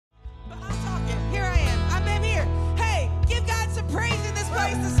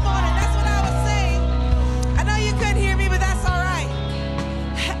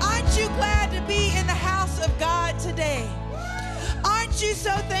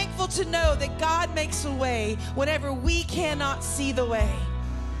to know that God makes a way whenever we cannot see the way.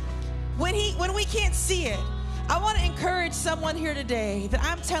 When we can't see it, I want to encourage someone here today that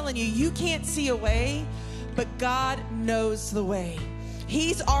I'm telling you, you can't see a way, but God knows the way.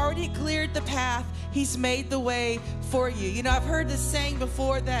 He's already cleared the path. He's made the way for you. You know, I've heard this saying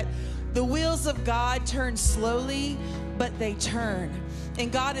before that the wheels of God turn slowly, but they turn.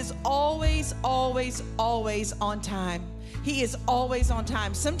 And God is always, always, always on time. He is always on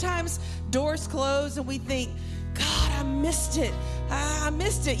time. Sometimes doors close and we think, God, I missed it. I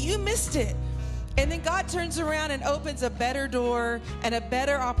missed it. You missed it. And then God turns around and opens a better door and a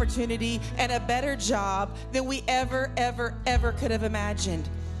better opportunity and a better job than we ever, ever, ever could have imagined.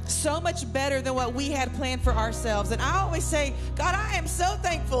 So much better than what we had planned for ourselves. And I always say, God, I am so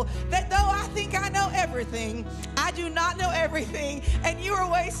thankful that though I think I know everything, I do not know everything, and you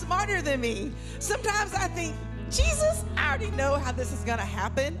are way smarter than me. Sometimes I think, Jesus, I already know how this is going to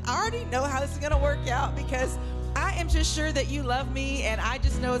happen. I already know how this is going to work out because I am just sure that you love me, and I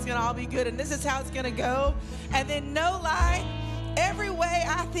just know it's going to all be good, and this is how it's going to go. And then no lie, every way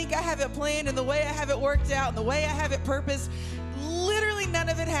I think I have it planned and the way I have it worked out and the way I have it purposed, literally none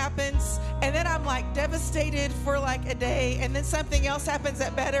of it happens. And then I'm like devastated for like a day, and then something else happens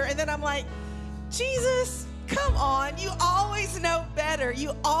that better. And then I'm like, Jesus, come on. You always know better.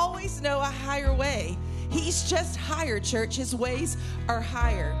 You always know a higher way. He's just higher, church. His ways are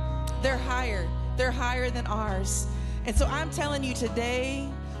higher. They're higher. They're higher than ours. And so I'm telling you today,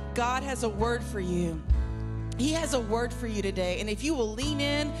 God has a word for you. He has a word for you today. And if you will lean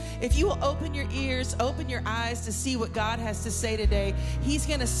in, if you will open your ears, open your eyes to see what God has to say today, He's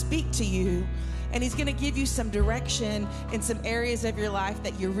going to speak to you. And He's going to give you some direction in some areas of your life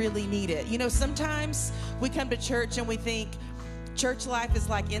that you really need it. You know, sometimes we come to church and we think, church life is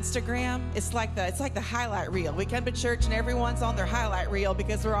like Instagram. It's like the highlight reel. We come to church and everyone's on their highlight reel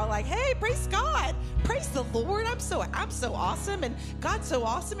because we're all like, hey, praise God. Praise the Lord. I'm so awesome, and God's so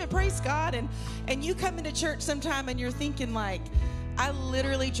awesome, and praise God. And you come into church sometime and you're thinking like, I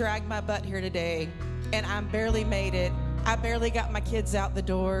literally dragged my butt here today and I barely made it. I barely got my kids out the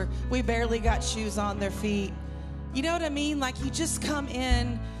door. We barely got shoes on their feet. You know what I mean? Like you just come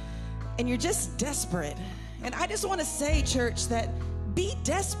in and you're just desperate. And I just want to say, church, that be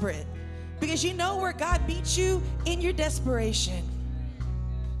desperate, because you know where God meets you? In your desperation.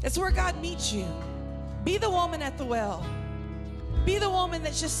 That's where God meets you. Be the woman at the well. Be the woman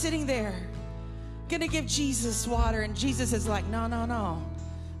that's just sitting there, gonna give Jesus water, and Jesus is like, no, no, no.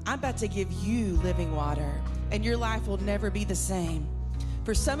 I'm about to give you living water, and your life will never be the same.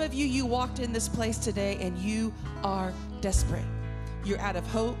 For some of you, you walked in this place today and you are desperate. You're out of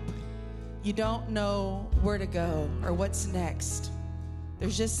hope. You don't know where to go or what's next.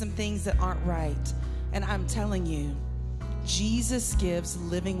 There's just some things that aren't right. And I'm telling you, Jesus gives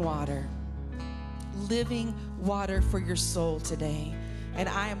living water for your soul today. And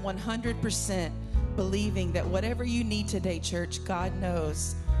I am 100% believing that whatever you need today, church, God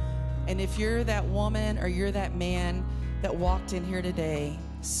knows. And if you're that woman or you're that man that walked in here today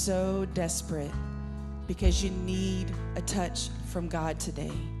so desperate because you need a touch from God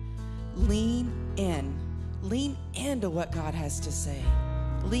today, lean into what God has to say.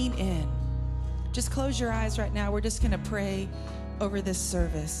 Lean in. Just close your eyes right now. We're just going to pray over this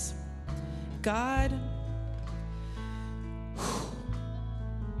service. God,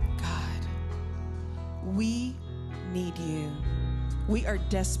 we need you. We are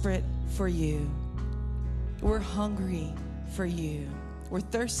desperate for you. We're hungry for you. We're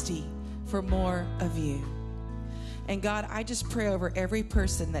thirsty for more of you. And God, I just pray over every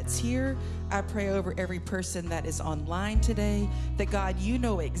person that's here. I pray over every person that is online today, that God, you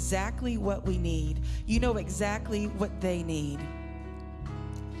know exactly what we need. You know exactly what they need.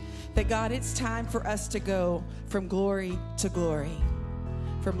 That God, it's time for us to go from glory to glory,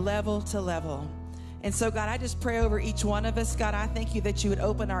 from level to level. And so God, I just pray over each one of us. God, I thank you that you would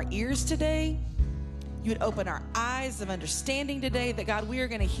open our ears today. You would open our eyes of understanding today, that God, we are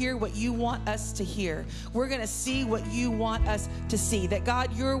going to hear what you want us to hear. We're going to see what you want us to see. That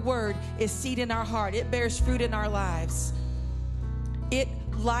God, your word is seed in our heart. It bears fruit in our lives. It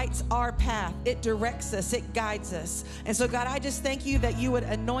lights our path. It directs us. It guides us. And so God, I just thank you that you would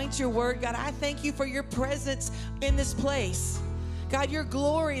anoint your word. God, I thank you for your presence in this place. God, your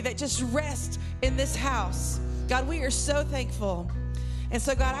glory that just rests in this house. God, we are so thankful. And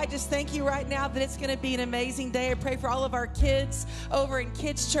so, God, I just thank you right now that it's going to be an amazing day. I pray for all of our kids over in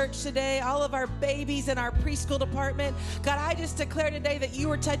Kids Church today, all of our babies in our preschool department. God, I just declare today that you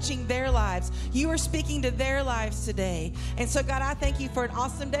are touching their lives. You are speaking to their lives today. And so, God, I thank you for an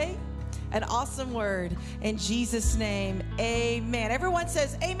awesome day. an awesome word. In Jesus' name, amen. Everyone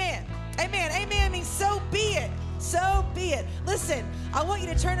says amen. Amen. Amen means so be it. So be it. Listen, I want you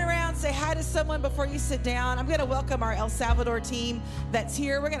to turn around, say hi to someone before you sit down. I'm going to welcome our El Salvador team that's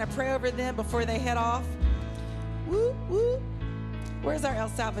here. We're going to pray over them before they head off. Woo, woo. Where's our El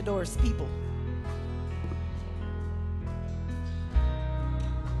Salvador's people?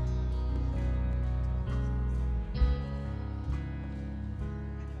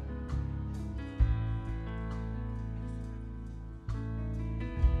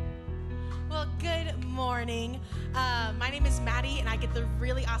 Well, good morning. My name is Maddie, and I get the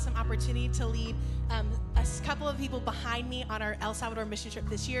really awesome opportunity to lead a couple of people behind me on our El Salvador mission trip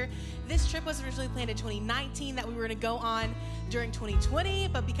this year. This trip was originally planned in 2019 that we were going to go on during 2020,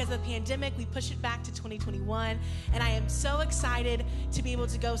 but because of the pandemic, we pushed it back to 2021. And I am so excited to be able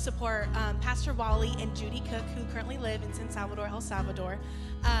to go support Pastor Wally and Judy Cook, who currently live in San Salvador, El Salvador.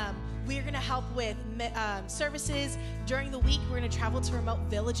 We are going to help with services. During the week, we're going to travel to remote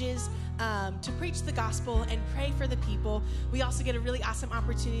villages to preach the gospel and pray for the people. We also get a really awesome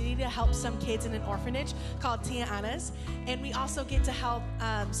opportunity to help some kids in an orphanage called Tia Ana's. And we also get to help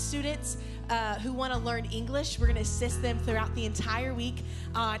students who want to learn English. We're going to assist them throughout the entire week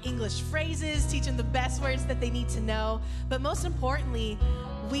on English phrases, teach them the best words that they need to know. But most importantly,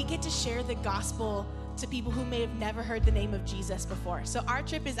 we get to share the gospel to people who may have never heard the name of Jesus before. So our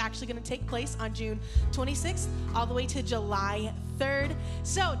trip is actually going to take place on June 26th all the way to July 3rd.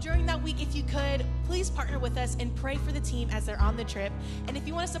 So during that week, if you could, please partner with us and pray for the team as they're on the trip. And if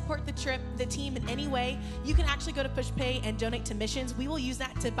you want to support the team in any way, you can actually go to PushPay and donate to missions. We will use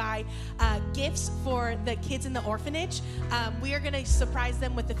that to buy gifts for the kids in the orphanage. We are going to surprise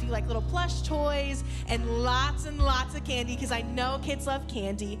them with a few like little plush toys and lots of candy, because I know kids love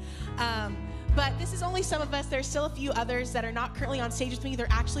candy. But this is only some of us. There's still a few others that are not currently on stage with me. They're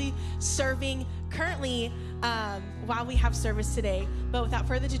actually serving currently while we have service today. But without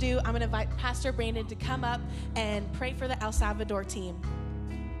further ado, I'm going to invite Pastor Brandon to come up and pray for the El Salvador team.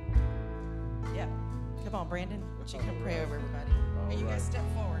 Yeah. Come on, Brandon. Why don't you come pray over everybody? And you guys step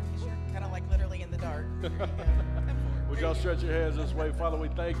forward, because you're kind of like literally in the dark. There you go. Come forward. Would y'all stretch your hands this way? Father, we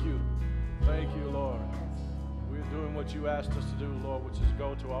thank you. Thank you, Lord. We're doing what you asked us to do, Lord, which is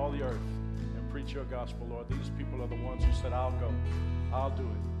go to all the earth and preach your gospel, Lord. These people are the ones who said, I'll go. I'll do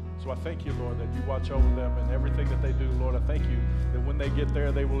it. So I thank you, Lord, that you watch over them and everything that they do, Lord. I thank you that when they get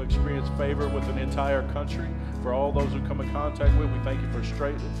there, they will experience favor with an entire country. For all those who come in contact with, we thank you for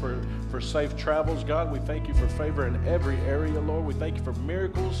safe travels, God. We thank you for favor in every area, Lord. We thank you for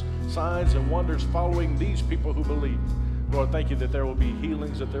miracles, signs, and wonders following these people who believe. Lord, thank you that there will be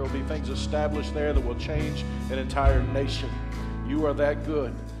healings, that there will be things established there that will change an entire nation. You are that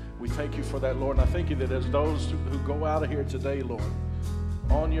good. We thank you for that, Lord. And I thank you that as those who go out of here today, Lord,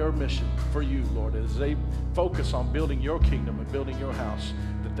 on your mission for you, Lord, as they focus on building your kingdom and building your house,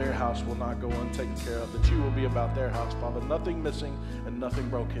 that their house will not go untaken care of, that you will be about their house, Father. Nothing missing and nothing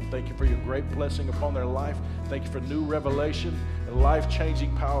broken. Thank you for your great blessing upon their life. Thank you for new revelation and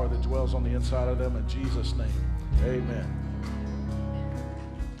life-changing power that dwells on the inside of them. In Jesus' name, amen.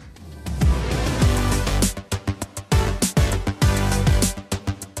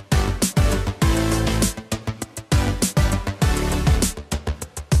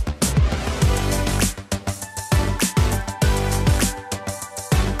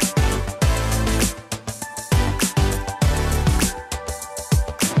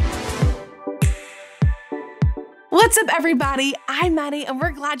 What's up, everybody? I'm Maddie, and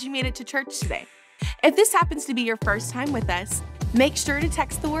we're glad you made it to church today. If this happens to be your first time with us, make sure to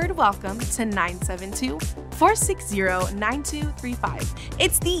text the word welcome to 972-460-9235.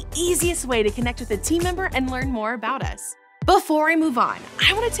 It's the easiest way to connect with a team member and learn more about us. Before I move on,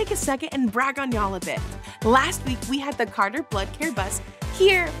 I want to take a second and brag on y'all a bit. Last week, we had the Carter Blood Care Bus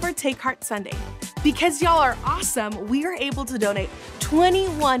here for Take Heart Sunday. Because y'all are awesome, we are able to donate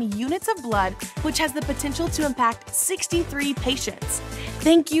 21 units of blood, which has the potential to impact 63 patients.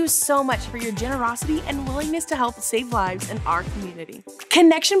 Thank you so much for your generosity and willingness to help save lives in our community.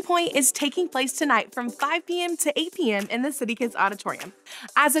 Connection Point is taking place tonight from 5 p.m. to 8 p.m. in the City Kids Auditorium.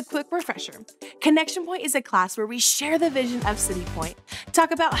 As a quick refresher, Connection Point is a class where we share the vision of City Point,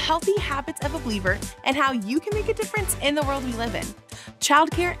 talk about healthy habits of a believer, and how you can make a difference in the world we live in.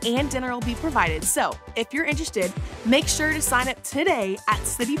 Childcare and dinner will be provided, so if you're interested, make sure to sign up today at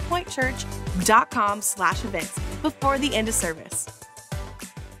citypointchurch.com/events before the end of service.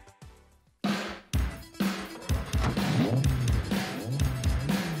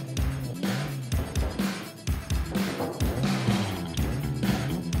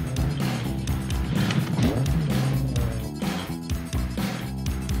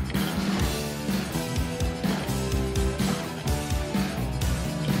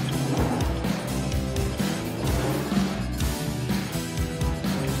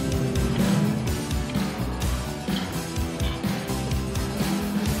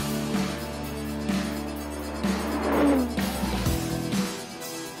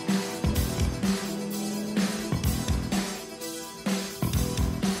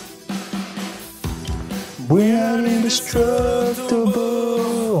 We're not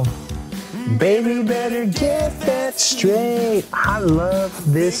indestructible. Baby, better get that straight. I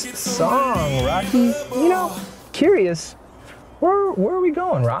love this song, Rocky. You know, curious, where are we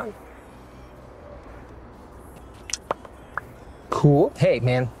going, Rock? Cool. Hey,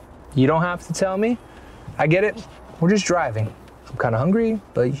 man, you don't have to tell me. I get it. We're just driving. I'm kind of hungry,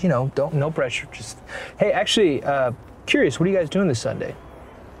 but you know, no pressure. Just, hey, actually, curious, what are you guys doing this Sunday?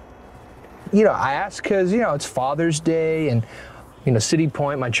 You know, I ask because, you know, it's Father's Day, and you know, City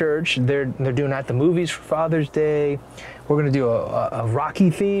Point, my church, they're doing At the Movies for Father's Day. We're gonna do a Rocky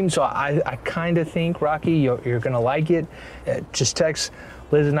theme, so I kind of think, Rocky, you're gonna like it. Just text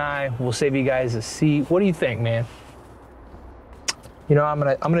Liz and I. We'll save you guys a seat. What do you think, man? You know, I'm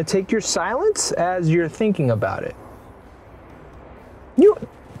gonna take your silence as you're thinking about it. You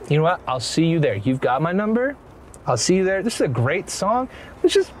know what? I'll see you there. You've got my number. I'll see you there. This is a great song.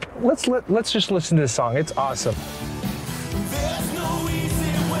 Let's just listen to this song. It's awesome. There's no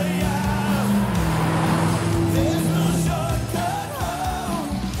easy way out. There's no shortcut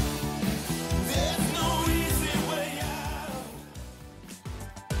home. There's no easy way out.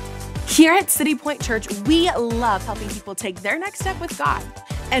 Here at City Point Church, we love helping people take their next step with God.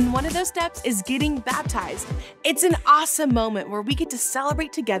 And one of those steps is getting baptized. It's an awesome moment where we get to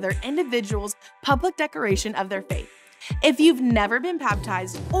celebrate together individuals' public declaration of their faith. If you've never been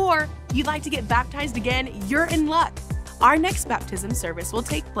baptized or you'd like to get baptized again, you're in luck. Our next baptism service will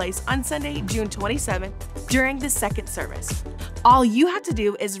take place on Sunday, June 27th during the second service. All you have to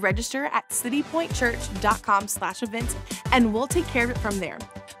do is register at citypointchurch.com/events and we'll take care of it from there.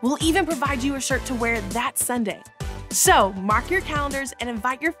 We'll even provide you a shirt to wear that Sunday. So mark your calendars and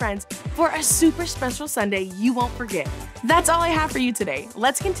invite your friends for a super special Sunday you won't forget. That's all I have for you today.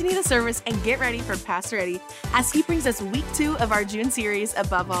 Let's continue the service and get ready for Pastor Eddie as he brings us week 2 of our June series,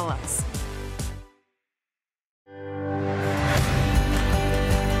 Above All Else.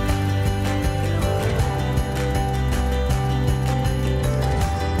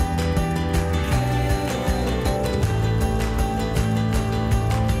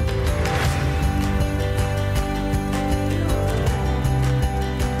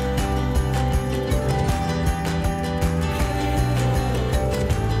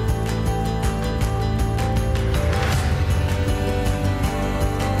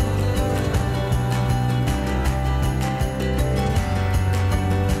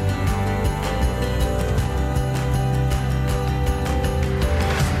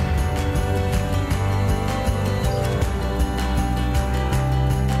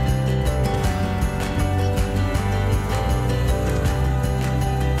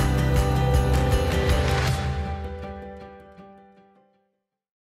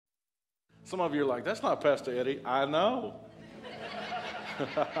 Some of you are like, that's not Pastor Eddie. I know.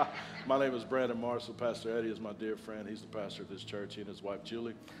 My name is Brandon Marshall. Pastor Eddie is my dear friend. He's the pastor of this church. He and his wife,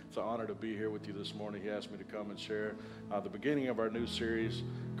 Julie. It's an honor to be here with you this morning. He asked me to come and share the beginning of our new series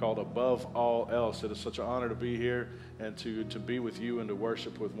called Above All Else. It is such an honor to be here and to be with you and to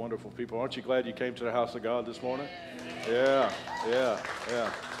worship with wonderful people. Aren't you glad you came to the house of God this morning? Yeah.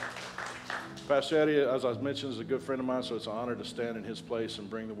 Pastor Eddie, as I mentioned, is a good friend of mine, so it's an honor to stand in his place and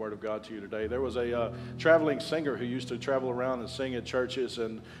bring the Word of God to you today. There was a traveling singer who used to travel around and sing at churches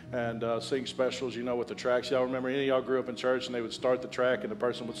and sing specials, you know, with the tracks. Y'all remember, any of y'all grew up in church and they would start the track and the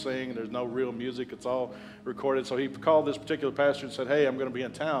person would sing and there's no real music, it's all recorded. So he called this particular pastor and said, hey, I'm going to be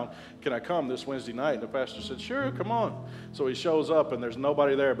in town. Can I come this Wednesday night? And the pastor said, sure, come on. So he shows up and there's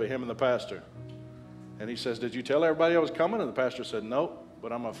nobody there but him and the pastor. And he says, did you tell everybody I was coming? And the pastor said, nope,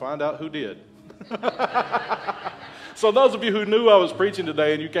 but I'm going to find out who did. So those of you who knew I was preaching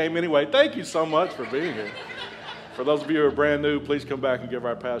today and you came anyway, thank you so much for being here. For those of you who are brand new, please come back and give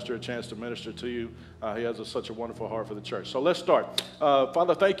our pastor a chance to minister to you. He has such a wonderful heart for the church. So let's start.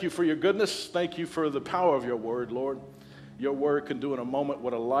 Father, thank you for your goodness. Thank you for the power of your word, Lord. Your word can do in a moment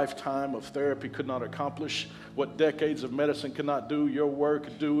what a lifetime of therapy could not accomplish, what decades of medicine could not do. Your word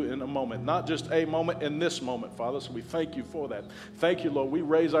could do in a moment, not just a moment, in this moment, Father. So we thank you for that. Thank you, Lord. We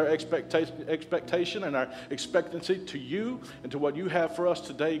raise our expectation and our expectancy to you and to what you have for us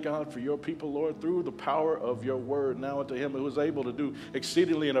today, God, for your people, Lord, through the power of your word. Now unto him who is able to do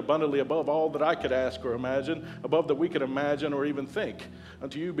exceedingly and abundantly above all that I could ask or imagine, above that we could imagine or even think.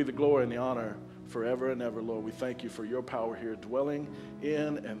 Unto you be the glory and the honor forever and ever, Lord. We thank you for your power here dwelling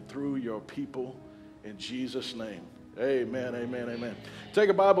in and through your people in Jesus' name. Amen, amen, amen. Take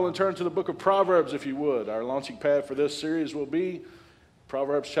a Bible and turn to the book of Proverbs, if you would. Our launching pad for this series will be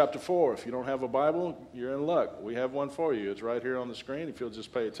Proverbs chapter 4. If you don't have a Bible, you're in luck. We have one for you. It's right here on the screen. If you'll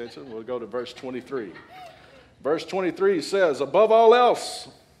just pay attention, we'll go to verse 23. Verse 23 says, above all else,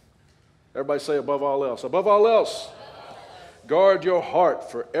 Everybody say above all else. Above all else, guard your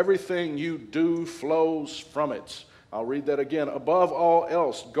heart, for everything you do flows from it. I'll read that again. Above all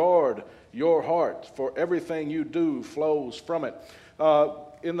else, guard your heart, for everything you do flows from it.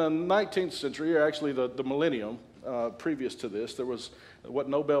 In the 19th century, or actually the millennium previous to this, there was what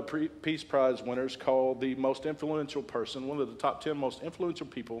Nobel Peace Prize winners called the most influential person, one of the top 10 most influential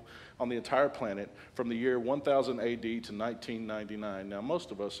people on the entire planet from the year 1000 AD to 1999. Now,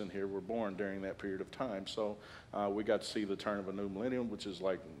 most of us in here were born during that period of time, so we got to see the turn of a new millennium, which is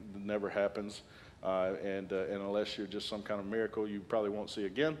like never happens, and unless you're just some kind of miracle, you probably won't see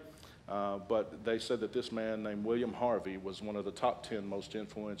again. But they said that this man named William Harvey was one of the top 10 most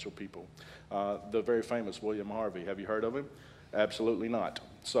influential people. The very famous William Harvey. Have you heard of him? Absolutely not.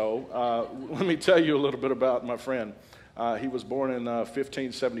 So let me tell you a little bit about my friend. He was born in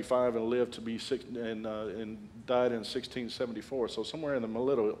 1575 and lived to be and died in 1674. So somewhere in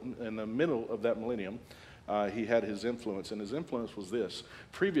the middle of that millennium, he had his influence, and his influence was this.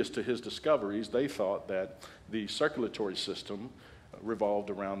 Previous to his discoveries, they thought that the circulatory system revolved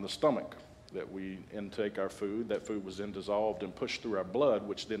around the stomach, that we intake our food, that food was then dissolved and pushed through our blood,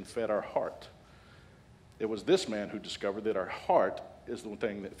 which then fed our heart. It was this man who discovered that our heart is the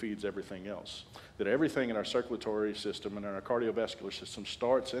thing that feeds everything else, that everything in our circulatory system and in our cardiovascular system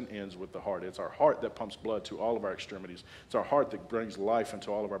starts and ends with the heart. It's our heart that pumps blood to all of our extremities. It's our heart that brings life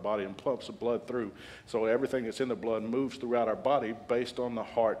into all of our body and pumps the blood through. So everything that's in the blood moves throughout our body based on the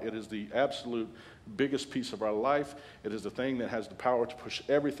heart. It is the absolute biggest piece of our life. It is the thing that has the power to push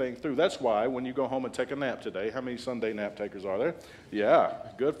everything through. That's why when you go home and take a nap today, how many Sunday nap takers are there? Yeah,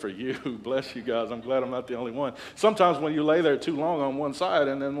 good for you. Bless you guys. I'm glad I'm not the only one. Sometimes when you lay there too long on one side,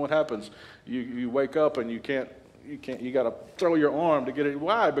 and then what happens? You wake up and you got to throw your arm to get it.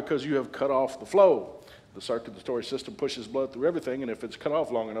 Why? Because you have cut off the flow. The circulatory system pushes blood through everything, and if it's cut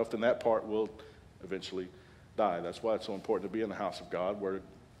off long enough, then that part will eventually die. That's why it's so important to be in the house of God, where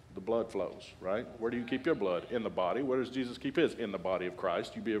the blood flows, right? Where do you keep your blood? In the body. Where does Jesus keep his? In the body of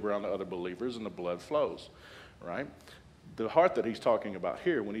Christ. You be around the other believers and the blood flows, right? The heart that he's talking about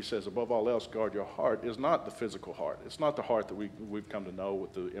here when he says, above all else, guard your heart, is not the physical heart. It's not the heart that we've come to know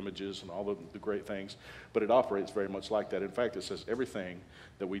with the images and all the great things, but it operates very much like that. In fact, it says everything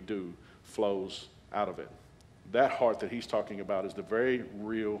that we do flows out of it. That heart that he's talking about is the very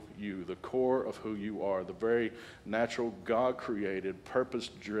real you, the core of who you are, the very natural, God-created,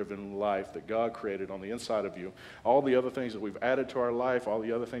 purpose-driven life that God created on the inside of you. All the other things that we've added to our life, all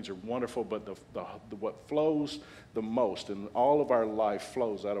the other things are wonderful, but what flows the most in all of our life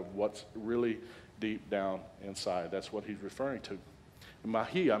flows out of what's really deep down inside. That's what he's referring to. And by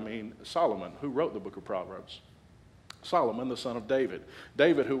he, I mean Solomon, who wrote the book of Proverbs. Solomon, the son of David.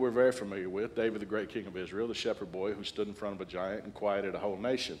 David, who we're very familiar with, David, the great king of Israel, the shepherd boy who stood in front of a giant and quieted a whole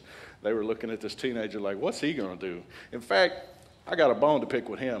nation. They were looking at this teenager like, what's he going to do? In fact, I got a bone to pick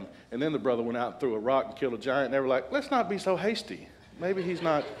with him. And then the brother went out and threw a rock and killed a giant. And they were like, let's not be so hasty. Maybe he's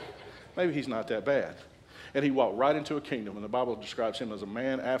not that bad. And he walked right into a kingdom. And the Bible describes him as a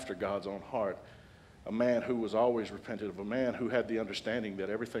man after God's own heart, a man who was always repentant, a man who had the understanding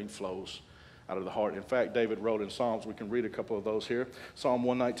that everything flows out of the heart. In fact, David wrote in Psalms, we can read a couple of those here. Psalm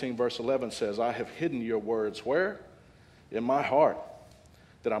 119 verse 11 says, I have hidden your words where? In my heart,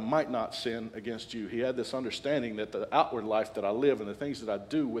 that I might not sin against you. He had this understanding that the outward life that I live and the things that I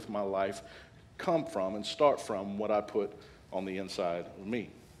do with my life come from and start from what I put on the inside of me.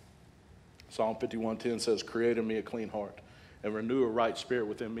 Psalm 51:10 says, create in me a clean heart and renew a right spirit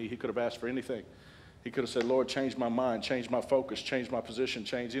within me. He could have asked for anything. He could have said, Lord, change my mind, change my focus, change my position,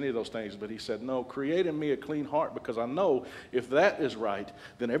 change any of those things. But he said, no, create in me a clean heart, because I know if that is right,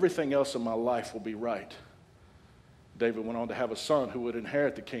 then everything else in my life will be right. David went on to have a son who would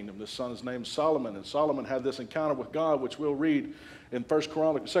inherit the kingdom. This son is named Solomon, and Solomon had this encounter with God, which we'll read in 2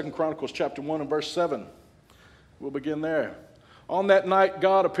 Chronicles chapter 1 and verse 7. We'll begin there. On that night,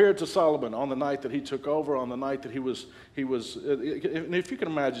 God appeared to Solomon, on the night that he took over, on the night that he was, and if you can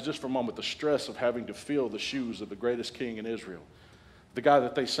imagine just for a moment the stress of having to fill the shoes of the greatest king in Israel, the guy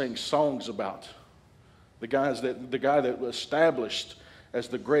that they sing songs about, the guy that was established as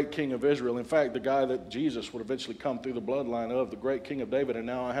the great king of Israel. In fact, the guy that Jesus would eventually come through the bloodline of, the great king of David, and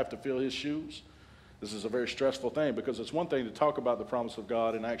now I have to fill his shoes. This is a very stressful thing, because it's one thing to talk about the promise of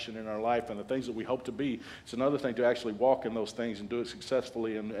God in action in our life and the things that we hope to be. It's another thing to actually walk in those things and do it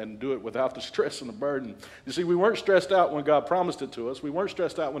successfully and do it without the stress and the burden. You see, we weren't stressed out when God promised it to us. We weren't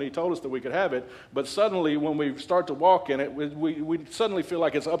stressed out when he told us that we could have it. But suddenly when we start to walk in it, we suddenly feel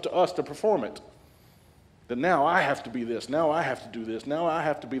like it's up to us to perform it. That now I have to be this, now I have to do this, now I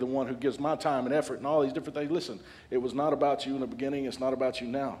have to be the one who gives my time and effort and all these different things. Listen, it was not about you in the beginning, it's not about you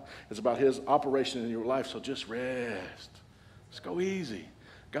now. It's about his operation in your life, so just rest. Just go easy.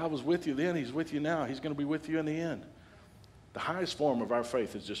 God was with you then, he's with you now. He's going to be with you in the end. The highest form of our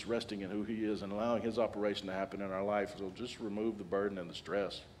faith is just resting in who he is and allowing his operation to happen in our life. So just remove the burden and the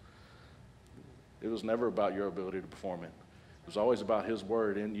stress. It was never about your ability to perform it. It was always about his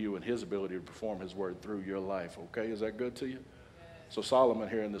word in you and his ability to perform his word through your life. Okay, is that good to you? So Solomon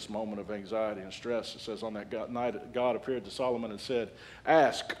here in this moment of anxiety and stress, it says on that night God appeared to Solomon and said,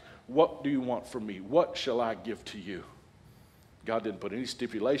 ask, what do you want from me? What shall I give to you? God didn't put any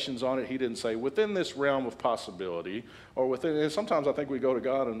stipulations on it. He didn't say within this realm of possibility or within, and sometimes I think we go to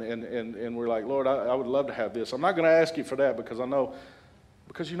God and we're like, Lord, I would love to have this. I'm not going to ask you for that because I know,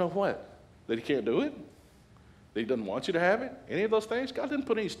 because you know what? That he can't do it? That he doesn't want you to have it? Any of those things? God didn't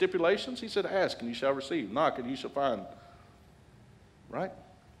put any stipulations. He said, ask and you shall receive. Knock and you shall find. Right?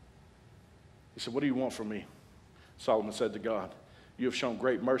 He said, what do you want from me? Solomon said to God, you have shown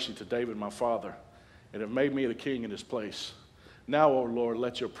great mercy to David, my father, and have made me the king in his place. Now, O Lord,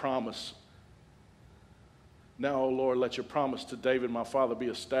 let your promise to David, my father, be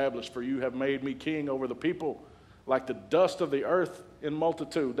established, for you have made me king over the people, like the dust of the earth in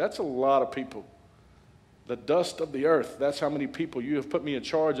multitude. That's a lot of people. The dust of the earth, that's how many people you have put me in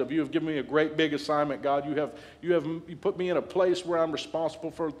charge of. You have given me a great big assignment, God. You put me in a place where I'm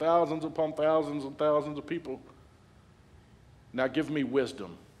responsible for thousands upon thousands and thousands of people. Now give me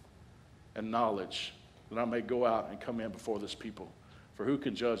wisdom and knowledge, that I may go out and come in before this people. For who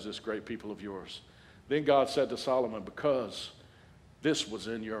can judge this great people of yours? Then God said to Solomon, because this was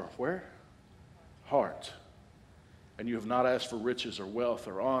in your, where? Heart. And you have not asked for riches or wealth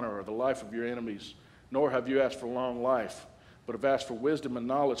or honor or the life of your enemies, nor have you asked for long life, but have asked for wisdom and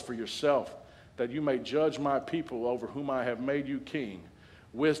knowledge for yourself, that you may judge my people over whom I have made you king.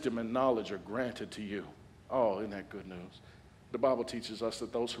 Wisdom and knowledge are granted to you. Oh, isn't that good news? The Bible teaches us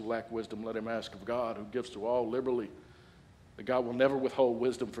that those who lack wisdom, let him ask of God, who gives to all liberally. That God will never withhold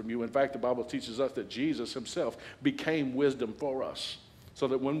wisdom from you. In fact, the Bible teaches us that Jesus himself became wisdom for us, so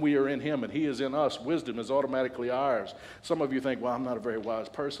that when we are in him and he is in us, wisdom is automatically ours. Some of you think, well, I'm not a very wise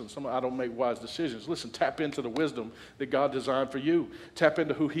person. I don't make wise decisions. Listen, tap into the wisdom that God designed for you. Tap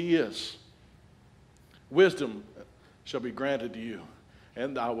into who he is. Wisdom shall be granted to you,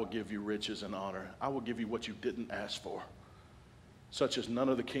 and I will give you riches and honor. I will give you what you didn't ask for, such as none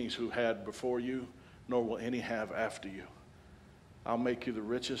of the kings who had before you, nor will any have after you. I'll make you the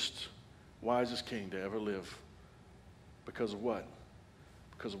richest, wisest king to ever live. Because of what?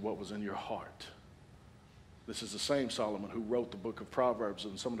 Because of what was in your heart. This is the same Solomon who wrote the book of Proverbs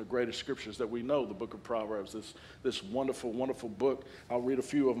and some of the greatest scriptures that we know, the book of Proverbs, this wonderful, wonderful book. I'll read a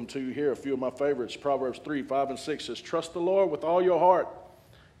few of them to you here, a few of my favorites. Proverbs 3, 5, and 6 says, trust the Lord with all your heart.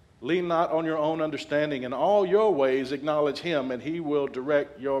 Lean not on your own understanding. In all your ways acknowledge him, and he will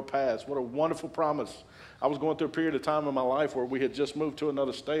direct your paths. What a wonderful promise. I was going through a period of time in my life where we had just moved to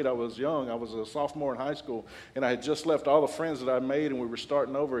another state. I was young. I was a sophomore in high school, and I had just left all the friends that I made, and we were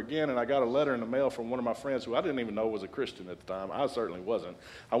starting over again, and I got a letter in the mail from one of my friends who I didn't even know was a Christian at the time. I certainly wasn't.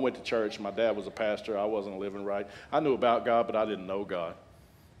 I went to church. My dad was a pastor. I wasn't living right. I knew about God, but I didn't know God.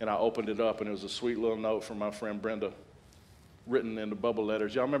 And I opened it up, and it was a sweet little note from my friend Brenda, written in the bubble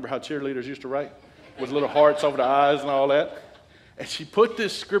letters. Y'all remember how cheerleaders used to write? With little hearts over the eyes and all that? And she put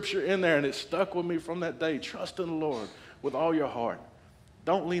this scripture in there, and it stuck with me from that day. Trust in the Lord with all your heart.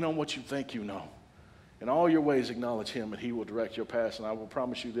 Don't lean on what you think you know. In all your ways acknowledge him, and he will direct your paths. And I will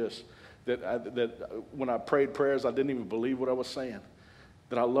promise you this, that when I prayed prayers, I didn't even believe what I was saying.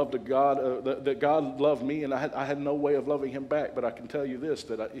 That I loved God, that God loved me, and I had no way of loving him back. But I can tell you this,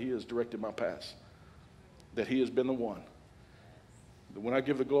 that he has directed my paths. That he has been the one. When I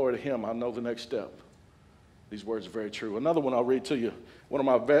give the glory to him, I know the next step. These words are very true. Another one I'll read to you. One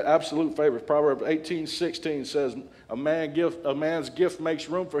of my absolute favorites, Proverbs 18:16 says, a man's gift makes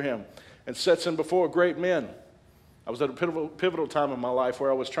room for him and sets him before great men. I was at a pivotal time in my life where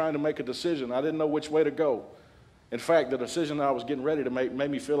I was trying to make a decision. I didn't know which way to go. In fact, the decision I was getting ready to make made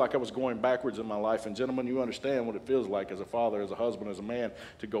me feel like I was going backwards in my life. And gentlemen, you understand what it feels like as a father, as a husband, as a man,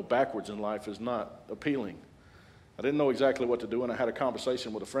 to go backwards in life is not appealing. I didn't know exactly what to do, and I had a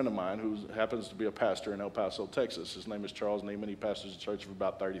conversation with a friend of mine who happens to be a pastor in El Paso, Texas. His name is Charles Neiman. He pastors a church of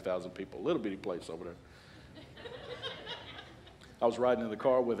about 30,000 people, a little bitty place over there. I was riding in the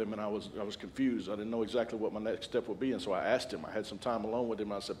car with him, and I was confused. I didn't know exactly what my next step would be, and so I asked him. I had some time alone with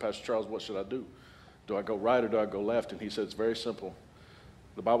him, and I said, Pastor Charles, what should I do? Do I go right or do I go left? And he said, it's very simple.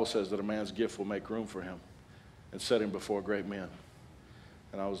 The Bible says that a man's gift will make room for him and set him before great men.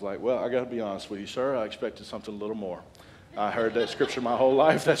 And I was like, well, I got to be honest with you, sir. I expected something a little more. I heard that scripture my whole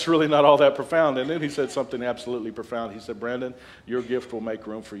life. That's really not all that profound. And then he said something absolutely profound. He said, Brandon, your gift will make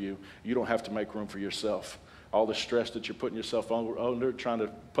room for you. You don't have to make room for yourself. All the stress that you're putting yourself under, trying to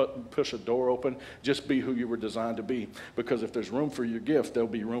push a door open, just be who you were designed to be. Because if there's room for your gift, there'll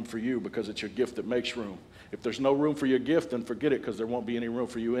be room for you, because it's your gift that makes room. If there's no room for your gift, then forget it, because there won't be any room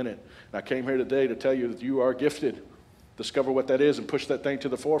for you in it. And I came here today to tell you that you are gifted. Discover what that is and push that thing to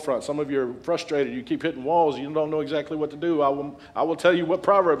the forefront. Some of you are frustrated. You keep hitting walls. You don't know exactly what to do. I will tell you what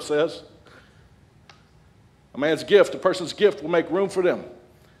Proverbs says. A man's gift, a person's gift will make room for them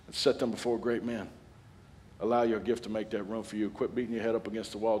and set them before great men. Allow your gift to make that room for you. Quit beating your head up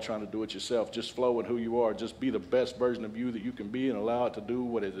against the wall trying to do it yourself. Just flow in who you are. Just be the best version of you that you can be and allow it to do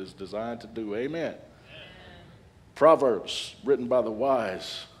what it is designed to do. Amen. Proverbs, written by the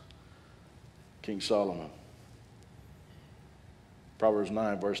wise King Solomon. Proverbs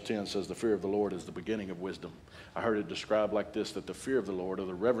 9, verse 10 says, the fear of the Lord is the beginning of wisdom. I heard it described like this, that the fear of the Lord, or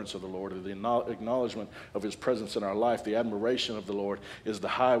the reverence of the Lord, or the acknowledgement of his presence in our life, the admiration of the Lord, is the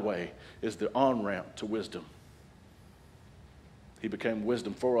highway, is the on-ramp to wisdom. He became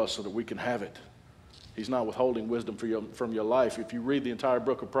wisdom for us so that we can have it. He's not withholding wisdom from your life. If you read the entire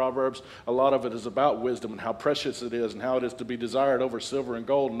book of Proverbs, a lot of it is about wisdom and how precious it is and how it is to be desired over silver and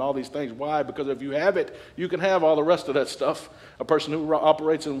gold and all these things. Why? Because if you have it, you can have all the rest of that stuff. A person who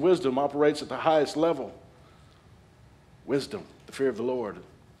operates in wisdom operates at the highest level. Wisdom, the fear of the Lord,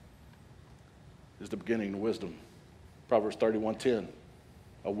 is the beginning of wisdom. Proverbs 31:10,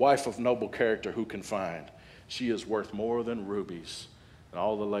 a wife of noble character who can find? She is worth more than rubies. And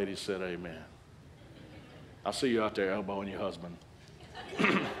all the ladies said amen. I see you out there elbowing your husband.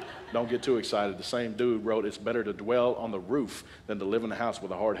 Don't get too excited. The same dude wrote, it's better to dwell on the roof than to live in a house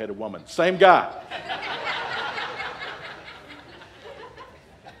with a hard-headed woman. Same guy.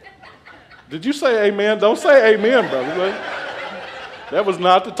 Did you say amen? Don't say amen, brother. That was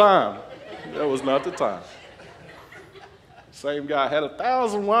not the time. That was not the time. Same guy had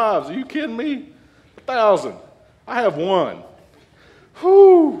 1,000 wives. Are you kidding me? 1,000. I have one.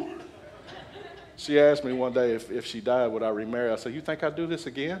 Whew. She asked me one day if she died, would I remarry? I said, you think I'd do this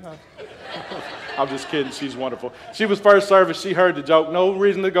again? I'm just kidding. She's wonderful. She was first service. She heard the joke. No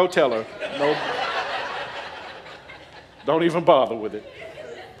reason to go tell her. No. Don't even bother with it.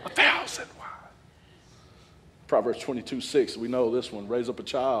 1,000 wives. Proverbs 22:6. We know this one. Raise up a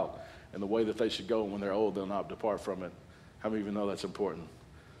child in the way that they should go. And when they're old, they'll not depart from it. How many of you know that's important?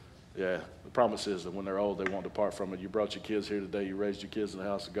 Yeah, the promise is that when they're old, they won't depart from it. You brought your kids here today. You raised your kids in the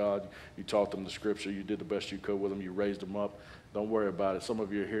house of God. You taught them the scripture. You did the best you could with them. You raised them up. Don't worry about it. Some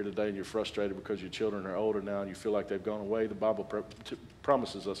of you are here today and you're frustrated because your children are older now and you feel like they've gone away. The Bible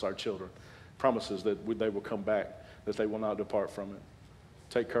promises us our children, promises that they will come back, that they will not depart from it.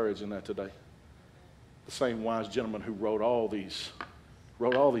 Take courage in that today. The same wise gentleman who wrote all these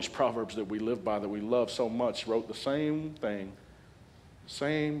proverbs that we live by, that we love so much, wrote the same thing.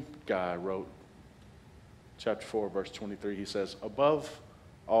 Same guy wrote chapter 4, verse 23. He says, above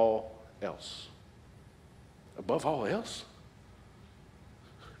all else. Above all else?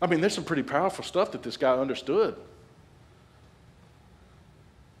 I mean, there's some pretty powerful stuff that this guy understood.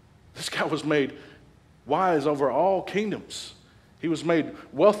 This guy was made wise over all kingdoms. He was made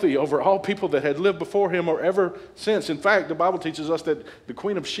wealthy over all people that had lived before him or ever since. In fact, the Bible teaches us that the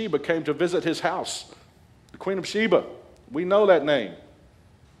Queen of Sheba came to visit his house. The Queen of Sheba, we know that name,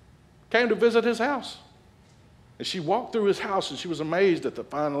 came to visit his house. And she walked through his house and she was amazed at the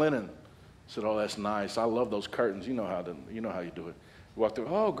fine linen. Said, oh, that's nice. I love those curtains. You know how you do it. Walked through,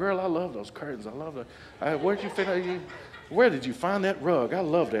 oh, girl, I love those curtains. I love that. Where did you find that rug? I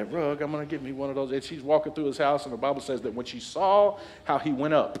love that rug. I'm going to get me one of those. And she's walking through his house, and the Bible says that when she saw how he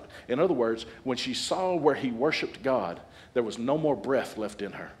went up, in other words, when she saw where he worshiped God, there was no more breath left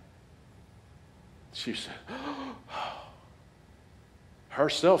in her. She said,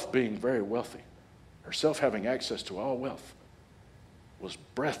 herself being very wealthy, herself having access to all wealth, was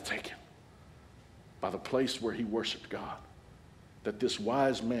breathtaking by the place where he worshiped God. That this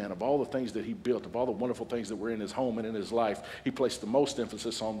wise man, of all the things that he built, of all the wonderful things that were in his home and in his life, he placed the most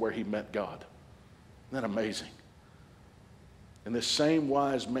emphasis on where he met God. Isn't that amazing? And this same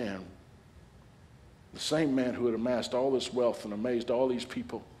wise man, the same man who had amassed all this wealth and amazed all these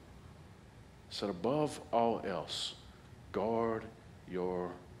people, said, above all else, guard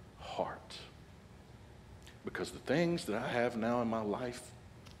your heart. Because the things that I have now in my life,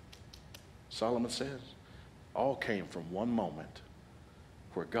 Solomon says, all came from one moment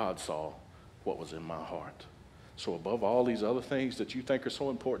where God saw what was in my heart. So above all these other things that you think are so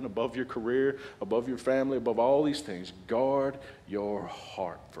important, above your career, above your family, above all these things, guard your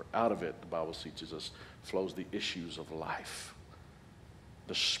heart. For out of it, the Bible teaches us, flows the issues of life,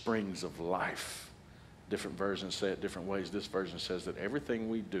 the springs of life. Different versions say it different ways. This version says that everything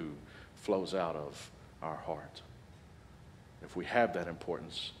we do flows out of our heart. If we have that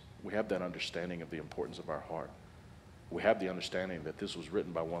importance, we have that understanding of the importance of our heart, we have the understanding that this was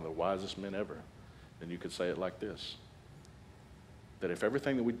written by one of the wisest men ever, then you could say it like this, that if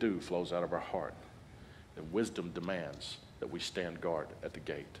everything that we do flows out of our heart, then wisdom demands that we stand guard at the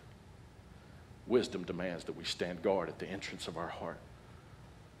gate. Wisdom demands that we stand guard at the entrance of our heart.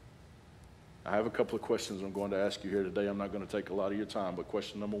 I have a couple of questions I'm going to ask you here today. I'm not going to take a lot of your time, but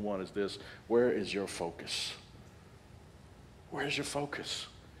question number one is this: where is your focus? Where is your focus?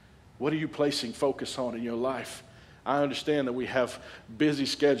 What are you placing focus on in your life? I understand that we have busy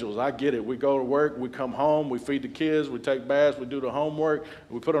schedules. I get it. We go to work, we come home, we feed the kids, we take baths, we do the homework,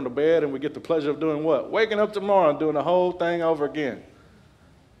 we put on the bed, and we get the pleasure of doing what? Waking up tomorrow and doing the whole thing over again.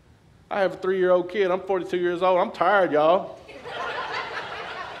 I have a 3-year-old kid. I'm 42 years old. I'm tired, y'all.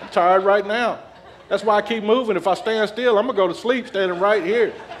 I'm tired right now. That's why I keep moving. If I stand still, I'm going to go to sleep standing right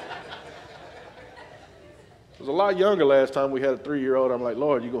here. I was a lot younger last time we had a 3-year-old. I'm like,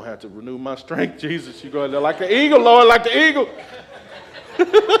 Lord, you're going to have to renew my strength, Jesus. You're going to like the eagle, Lord, like the eagle.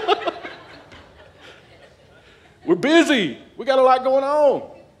 We're busy. We got a lot going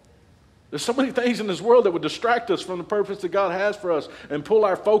on. There's so many things in this world that would distract us from the purpose that God has for us and pull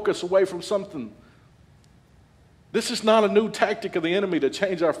our focus away from something. This is not a new tactic of the enemy to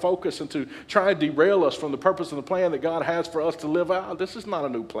change our focus and to try and derail us from the purpose and the plan that God has for us to live out. This is not a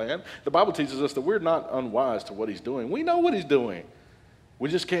new plan. The Bible teaches us that we're not unwise to what he's doing. We know what he's doing. We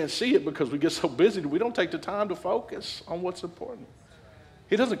just can't see it because we get so busy that we don't take the time to focus on what's important.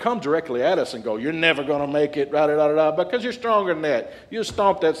 He doesn't come directly at us and go, you're never going to make it, because you're stronger than that. You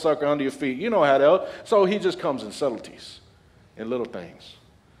stomp that sucker under your feet. You know how to. So he just comes in subtleties, in little things.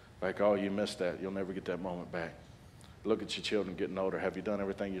 Like, oh, you missed that. You'll never get that moment back. Look at your children getting older. Have you done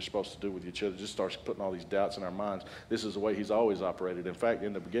everything you're supposed to do with your children? Just starts putting all these doubts in our minds. This is the way he's always operated. In fact,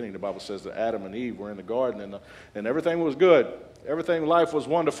 in the beginning, the Bible says that Adam and Eve were in the garden and everything was good. Everything in life was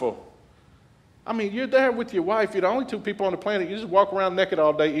wonderful. I mean, you're there with your wife. You're the only two people on the planet. You just walk around naked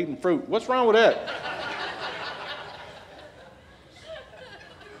all day eating fruit. What's wrong with that?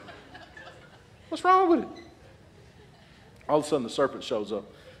 What's wrong with it? All of a sudden, the serpent shows up.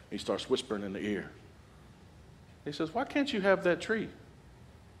 He starts whispering in the ear. He says, why can't you have that tree?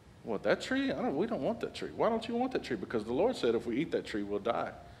 What, that tree? We don't want that tree. Why don't you want that tree? Because the Lord said if we eat that tree, we'll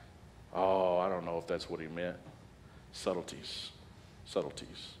die. Oh, I don't know if that's what he meant. Subtleties.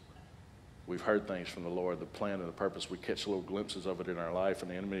 Subtleties. We've heard things from the Lord, the plan and the purpose. We catch little glimpses of it in our life,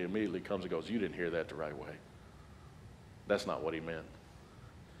 and the enemy immediately comes and goes, you didn't hear that the right way. That's not what he meant.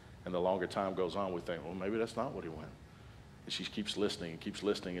 And the longer time goes on, we think, well, maybe that's not what he meant. And she keeps listening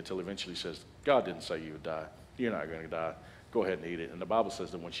until eventually says, God didn't say you would die. You're not going to die. Go ahead and eat it. And the Bible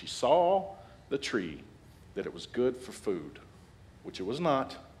says that when she saw the tree, that it was good for food, which it was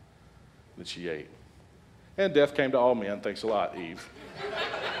not, that she ate. And death came to all men. Thanks a lot, Eve.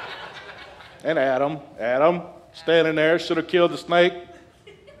 And Adam, standing there, should have killed the snake.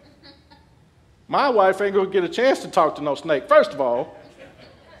 My wife ain't going to get a chance to talk to no snake. First of all,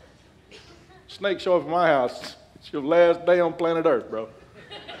 snake show up at my house. It's your last day on planet Earth, bro.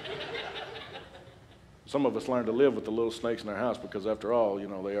 Some of us learn to live with the little snakes in our house because, after all,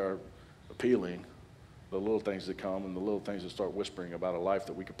 they are appealing. The little things that come and the little things that start whispering about a life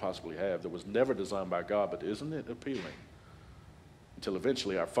that we could possibly have that was never designed by God, but isn't it appealing? Until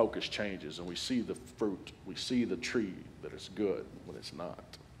eventually our focus changes and we see the fruit, we see the tree that is good when it's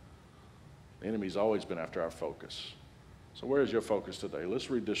not. The enemy's always been after our focus. So where is your focus today? Let's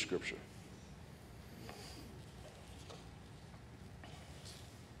read this scripture.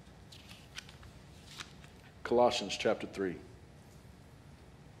 Colossians chapter 3.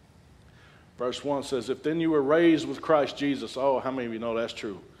 Verse 1 says, if then you were raised with Christ Jesus. Oh, how many of you know that's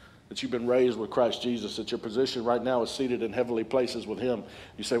true? That you've been raised with Christ Jesus, that your position right now is seated in heavenly places with him.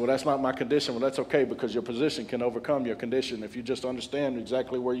 You say, well, that's not my condition. Well, that's okay, because your position can overcome your condition if you just understand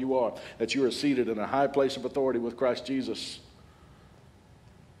exactly where you are, that you are seated in a high place of authority with Christ Jesus.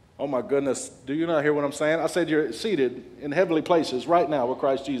 Oh my goodness, do you not hear what I'm saying? I said you're seated in heavenly places right now with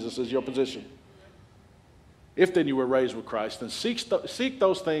Christ Jesus is your position. If then you were raised with Christ, then seek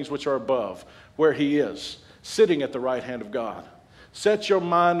those things which are above, where he is, sitting at the right hand of God. Set your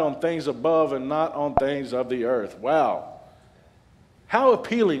mind on things above and not on things of the earth. Wow. How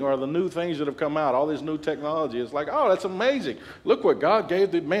appealing are the new things that have come out, all this new technology. It's like, oh, that's amazing. Look what God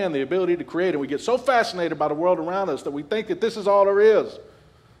gave the man the ability to create. And we get so fascinated by the world around us that we think that this is all there is.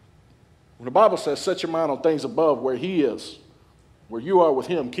 When the Bible says, set your mind on things above where he is, where you are with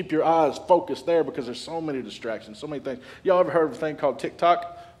him. Keep your eyes focused there because there's so many distractions, so many things. Y'all ever heard of a thing called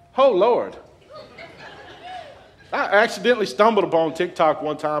TikTok? Oh, Lord. I accidentally stumbled upon TikTok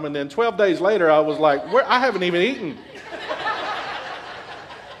one time, and then 12 days later, I was like, I haven't even eaten.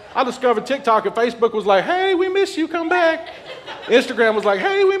 I discovered TikTok, and Facebook was like, hey, we miss you, come back. Instagram was like,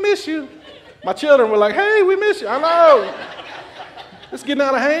 hey, we miss you. My children were like, hey, we miss you. I know. It's getting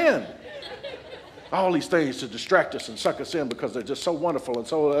out of hand. All these things to distract us and suck us in because they're just so wonderful and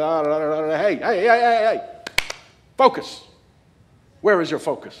so, hey. Focus. Where is your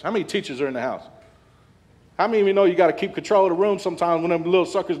focus? How many teachers are in the house? How many of you know you got to keep control of the room sometimes when them little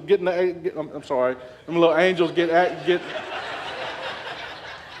suckers them little angels get.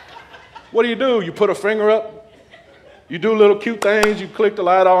 What do? You put a finger up. You do little cute things. You click the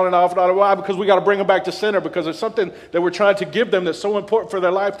light on and off. Why? Because we got to bring them back to center because there's something that we're trying to give them that's so important for their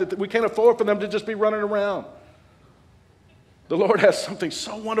life that we can't afford for them to just be running around. The Lord has something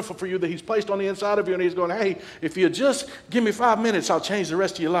so wonderful for you that he's placed on the inside of you, and he's going, hey, if you just give me 5 minutes, I'll change the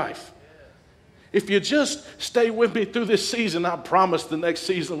rest of your life. If you just stay with me through this season, I promise the next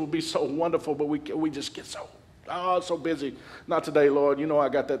season will be so wonderful, but we just get so busy. Not today, Lord. You know I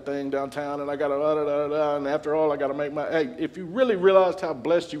got that thing downtown, and I got and after all, I got to make hey, if you really realized how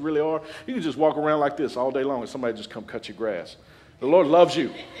blessed you really are, you can just walk around like this all day long, and somebody just come cut your grass. The Lord loves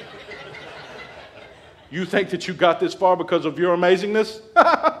you. You think that you got this far because of your amazingness?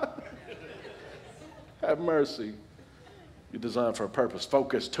 Have mercy. You're designed for a purpose.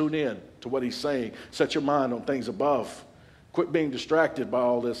 Focus. Tune in to what he's saying. Set your mind on things above. Quit being distracted by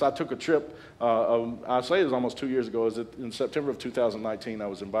all this. I took a trip, I say it was almost 2 years ago. It was in September of 2019. I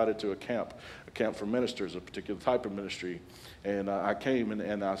was invited to a camp for ministers, a particular type of ministry. And I came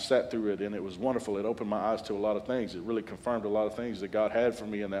and I sat through it, and it was wonderful. It opened my eyes to a lot of things. It really confirmed a lot of things that God had for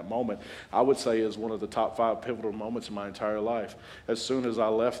me in that moment. I would say is one of the top 5 pivotal moments in my entire life. As soon as I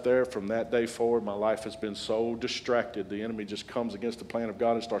left there, from that day forward, my life has been so distracted. The enemy just comes against the plan of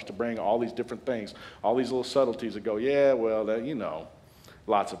God and starts to bring all these different things, all these little subtleties that go, yeah, well,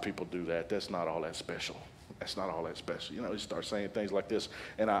 lots of people do that. That's not all that special. That's not all that special. You start saying things like this.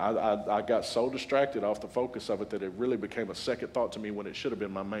 And I got so distracted off the focus of it that it really became a second thought to me when it should have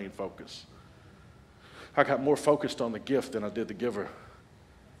been my main focus. I got more focused on the gift than I did the giver.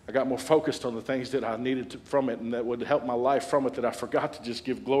 I got more focused on the things that I needed from it and that would help my life from it that I forgot to just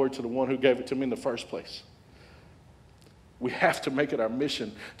give glory to the one who gave it to me in the first place. We have to make it our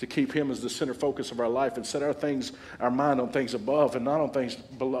mission to keep him as the center focus of our life and set our mind on things above and not on things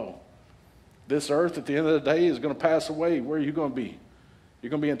below. This earth at the end of the day is going to pass away. Where are you going to be? You're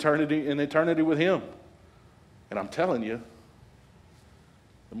going to be in eternity with him. And I'm telling you,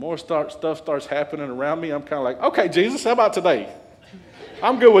 the more stuff starts happening around me, I'm kind of like, okay, Jesus, how about today?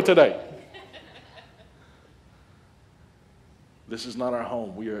 I'm good with today. This is not our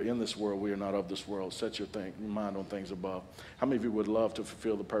home. We are in this world. We are not of this world. Set your mind on things above. How many of you would love to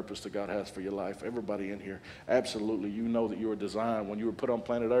fulfill the purpose that God has for your life? Everybody in here, absolutely. You know that you were designed. When you were put on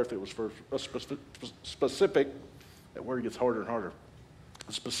planet Earth, it was for a specific, that word gets harder and harder,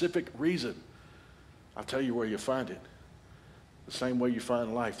 a specific reason. I'll tell you where you find it. The same way you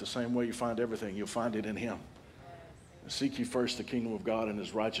find life, the same way you find everything, you'll find it in him. And seek ye first the kingdom of God and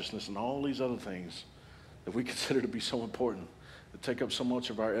his righteousness and all these other things that we consider to be so important, that take up so much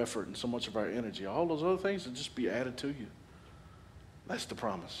of our effort and so much of our energy. All those other things will just be added to you. That's the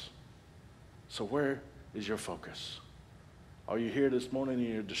promise. So where is your focus? Are you here this morning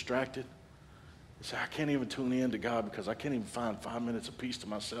and you're distracted? You say, I can't even tune in to God because I can't even find 5 minutes of peace to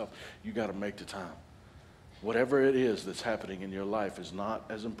myself. You got to make the time. Whatever it is that's happening in your life is not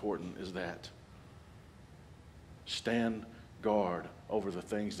as important as that. Stand guard over the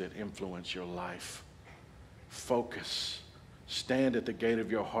things that influence your life. Focus. Stand at the gate of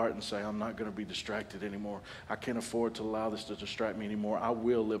your heart and say, I'm not going to be distracted anymore. I can't afford to allow this to distract me anymore. I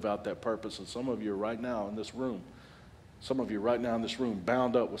will live out that purpose. And some of you right now in this room,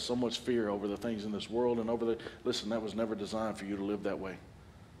 bound up with so much fear over the things in this world and listen, that was never designed for you to live that way.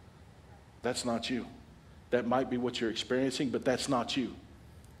 That's not you. That might be what you're experiencing, but that's not you.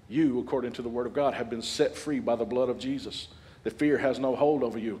 You, according to the Word of God, have been set free by the blood of Jesus. That fear has no hold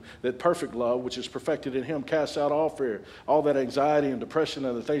over you. That perfect love, which is perfected in him, casts out all fear. All that anxiety and depression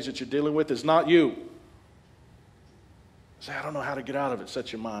and the things that you're dealing with is not you. Say, I don't know how to get out of it.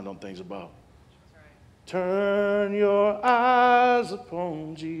 Set your mind on things above. That's right. Turn your eyes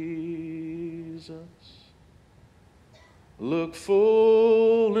upon Jesus. look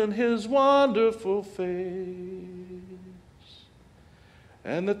full in his wonderful face,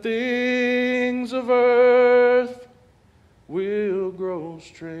 and the things of earth will grow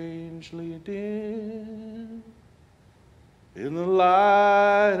strangely dim in the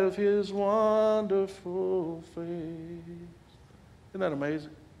light of his wonderful face. Isn't that amazing?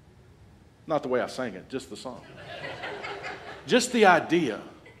 Not the way I sang it, just the song. Just the idea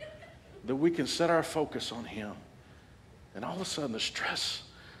that we can set our focus on him, and all of a sudden the stress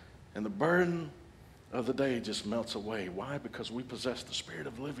and the burden of the day just melts away. Why? Because we possess the Spirit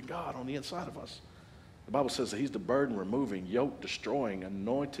of the living God on the inside of us. The Bible says that he's the burden-removing, yoke-destroying,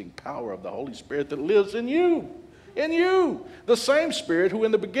 anointing power of the Holy Spirit that lives in you. In you. The same Spirit who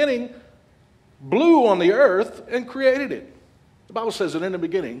in the beginning blew on the earth and created it. The Bible says that in the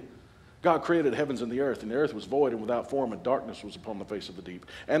beginning, God created heavens and the earth was void and without form, and darkness was upon the face of the deep.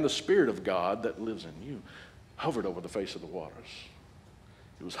 And the Spirit of God that lives in you hovered over the face of the waters.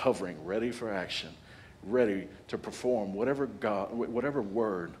 It was hovering, ready for action, ready to perform whatever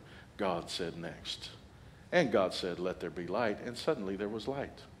word God said next. And God said, let there be light, and suddenly there was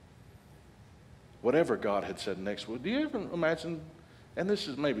light. Whatever God had said next, do you even imagine, and this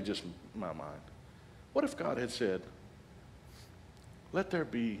is maybe just my mind, what if God had said, let there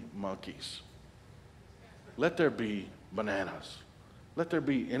be monkeys, let there be bananas, let there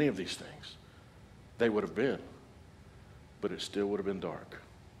be any of these things? They would have been, but it still would have been dark.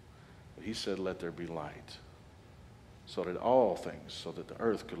 But he said, let there be light, so that all things, so that the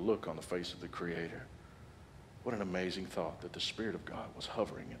earth could look on the face of the Creator. What an amazing thought that the Spirit of God was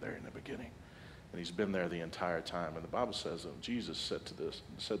hovering there in the beginning. And he's been there the entire time. And the Bible says that Jesus said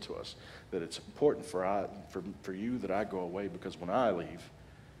to us that it's important for you that I go away, because when I leave,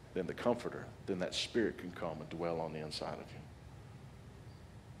 then the Comforter, then that Spirit can come and dwell on the inside of you.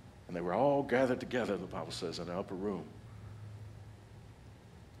 And they were all gathered together, the Bible says, in an upper room.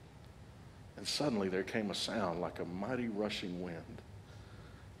 And suddenly there came a sound like a mighty rushing wind.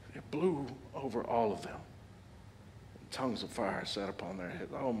 It blew over all of them. And tongues of fire sat upon their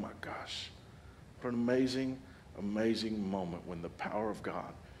heads. Oh my gosh. What an amazing, amazing moment when the power of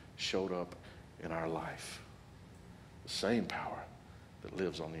God showed up in our life. The same power that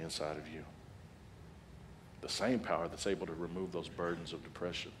lives on the inside of you. The same power that's able to remove those burdens of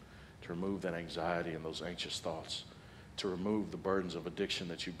depression, to remove that anxiety and those anxious thoughts, to remove the burdens of addiction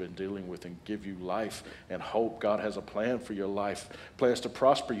that you've been dealing with and give you life and hope. God has a plan for your life, plans to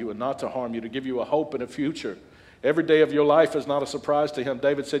prosper you and not to harm you, to give you a hope and a future. Every day of your life is not a surprise to him.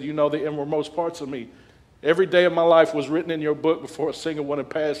 David said, you know the innermost parts of me. Every day of my life was written in your book before a single one had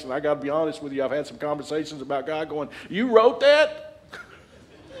passed. And I got to be honest with you, I've had some conversations about God going, you wrote that?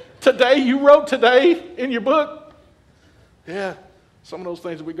 Today, you wrote today in your book? Yeah. Some of those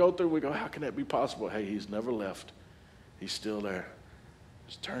things that we go through, we go, how can that be possible? Hey, he's never left. He's still there.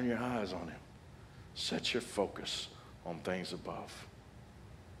 Just turn your eyes on him. Set your focus on things above,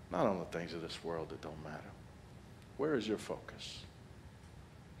 not on the things of this world that don't matter. Where is your focus?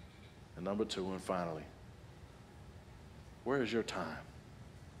 And number two, and finally, where is your time?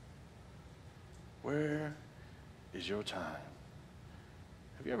 Where is your time?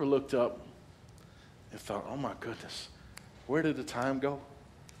 Have you ever looked up and thought, oh my goodness, where did the time go?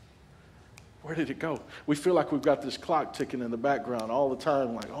 Where did it go? We feel like we've got this clock ticking in the background all the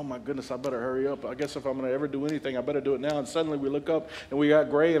time, like, oh my goodness, I better hurry up. I guess if I'm going to ever do anything, I better do it now. And suddenly we look up and we got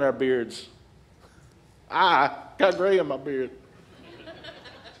gray in our beards. I got gray in my beard.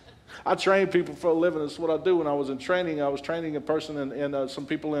 I train people for a living. That's what I do. When I was in training, I was training a person and some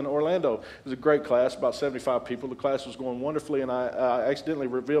people in Orlando. It was a great class, about 75 people. The class was going wonderfully, and I accidentally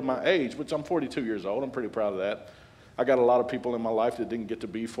revealed my age, which I'm 42 years old. I'm pretty proud of that. I got a lot of people in my life that didn't get to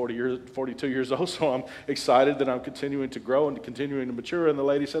be 42 years old, so I'm excited that I'm continuing to grow and continuing to mature. And the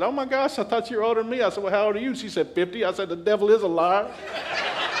lady said, oh my gosh, I thought you were older than me. I said, well, how old are you? She said, 50. I said, the devil is a liar.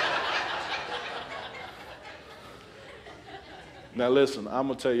 Now listen, I'm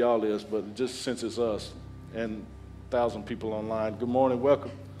going to tell y'all this, but just since it's us and 1,000 people online, good morning,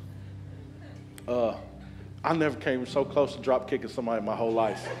 welcome. I never came so close to drop kicking somebody in my whole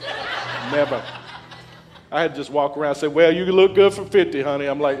life. Never. I had to just walk around and say, well, you look good for 50, honey.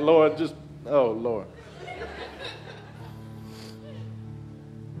 I'm like, Lord, oh, Lord.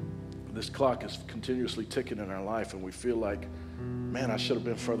 This clock is continuously ticking in our life, and we feel like, man, I should have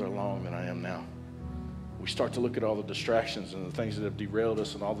been further along than I am now. We start to look at all the distractions and the things that have derailed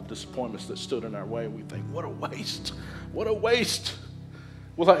us and all the disappointments that stood in our way, and we think, what a waste. What a waste.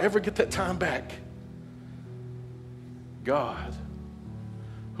 Will I ever get that time back? God,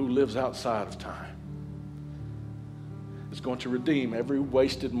 who lives outside of time, is going to redeem every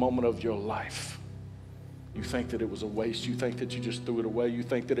wasted moment of your life You think that it was a waste. You think that you just threw it away. You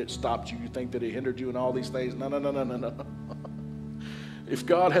think that it stopped you. You think that it hindered you and all these things. No, no, no, no, no, no. If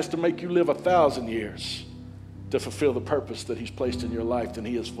God has to make you live 1,000 years to fulfill the purpose that he's placed in your life, then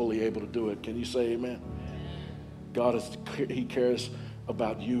he is fully able to do it. Can you say amen? God he cares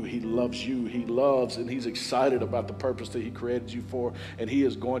about you. He loves you. He loves and he's excited about the purpose that he created you for. And he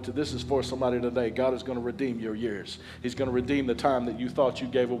is going to, this is for somebody today. God is going to redeem your years. He's going to redeem the time that you thought you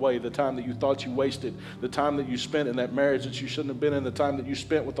gave away, the time that you thought you wasted, the time that you spent in that marriage that you shouldn't have been in, the time that you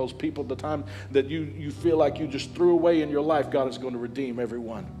spent with those people, the time that you feel like you just threw away in your life. God is going to redeem every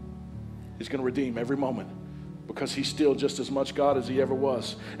one. He's going to redeem every moment. Because he's still just as much God as he ever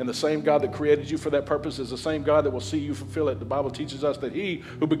was. And the same God that created you for that purpose is the same God that will see you fulfill it. The Bible teaches us that he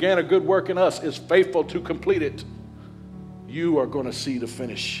who began a good work in us is faithful to complete it. You are going to see the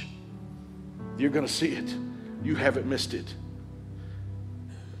finish. You're going to see it. You haven't missed it.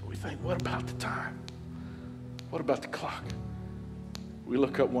 We think, what about the time? What about the clock? We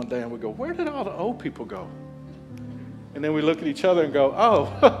look up one day and we go, where did all the old people go? And then we look at each other and go,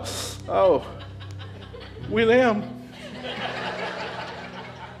 oh, we them.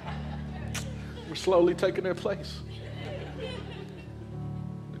 We're slowly taking their place.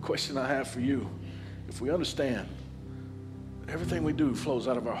 The question I have for you, if we understand that everything we do flows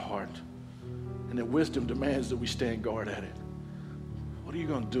out of our heart and that wisdom demands that we stand guard at it, what are you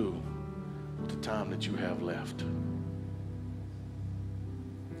going to do with the time that you have left?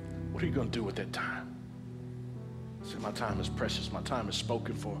 What are you going to do with that time? See, my time is precious. My time is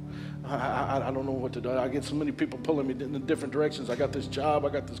spoken for. I don't know what to do. I get so many people pulling me in different directions. I got this job. I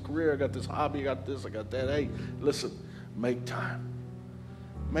got this career. I got this hobby. I got this. I got that. Hey, listen, make time.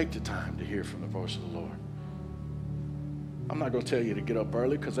 Make the time to hear from the voice of the Lord. I'm not going to tell you to get up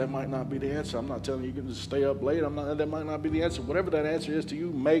early because that might not be the answer. I'm not telling you you can just stay up late. That might not be the answer. Whatever that answer is to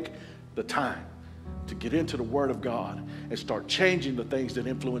you, make the time to get into the Word of God and start changing the things that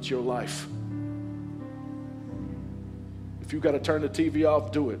influence your life. If you've got to turn the TV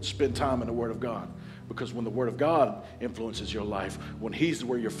off, do it. Spend time in the Word of God. Because when the Word of God influences your life, when he's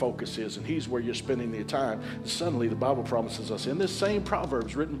where your focus is and he's where you're spending your time, suddenly the Bible promises us in this same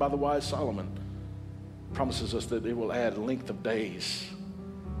Proverbs written by the wise Solomon, promises us that it will add length of days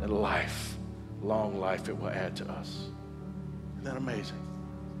and life, long life it will add to us. Isn't that amazing?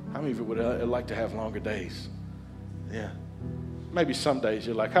 How many of you would like to have longer days? Yeah. Maybe some days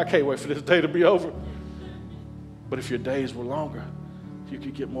you're like, I can't wait for this day to be over. But if your days were longer, you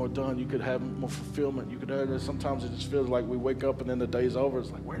could get more done. You could have more fulfillment. You could have, sometimes it just feels like we wake up and then the day's over.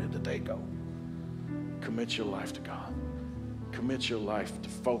 It's like, where did the day go? Commit your life to God. Commit your life to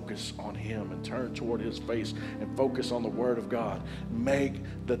focus on him and turn toward his face and focus on the Word of God. Make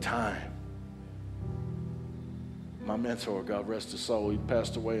the time. My mentor, God rest his soul, he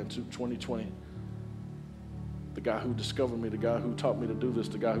passed away in 2020. The guy who discovered me, the guy who taught me to do this,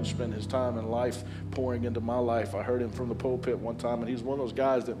 the guy who spent his time and life pouring into my life. I heard him from the pulpit one time, and he's one of those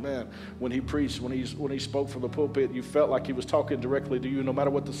guys that, man, when he preached, when he spoke from the pulpit, you felt like he was talking directly to you, no matter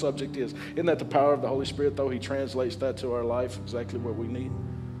what the subject is. Isn't that the power of the Holy Spirit, though? He translates that to our life, exactly what we need.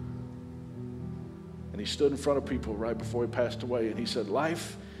 And he stood in front of people right before he passed away, and he said,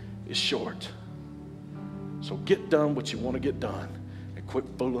 life is short. So get done what you want to get done and quit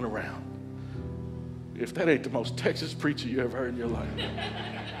fooling around. If that ain't the most Texas preacher you ever heard in your life.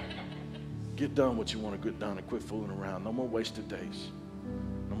 Get done what you want to get done and quit fooling around. No more wasted days.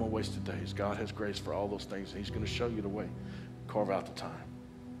 No more wasted days. God has grace for all those things, and he's going to show you the way. Carve out the time.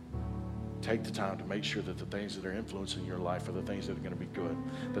 Take the time to make sure that the things that are influencing your life are the things that are going to be good.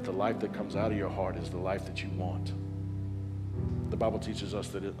 That the life that comes out of your heart is the life that you want. The Bible teaches us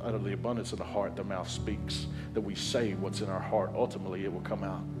that out of the abundance of the heart, the mouth speaks. That we say what's in our heart. Ultimately, it will come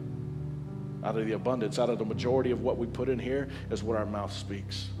out. Out of the abundance, out of the majority of what we put in here is what our mouth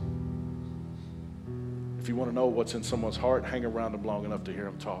speaks. If you want to know what's in someone's heart, hang around them long enough to hear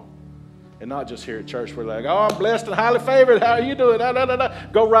them talk. And not just here at church where they're like, oh, I'm blessed and highly favored. How are you doing?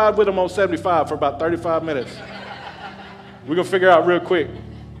 Go ride with them on 75 for about 35 minutes. We're going to figure out real quick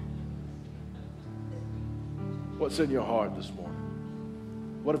what's in your heart this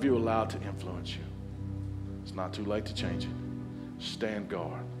morning. What have you allowed to influence you? It's not too late to change it. Stand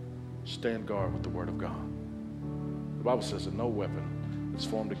guard. Stand guard with the Word of God. The Bible says that no weapon that's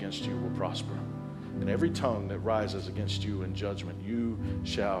formed against you will prosper. And every tongue that rises against you in judgment, you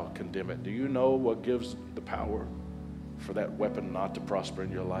shall condemn it. Do you know what gives the power for that weapon not to prosper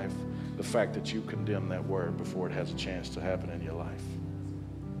in your life? The fact that you condemn that word before it has a chance to happen in your life.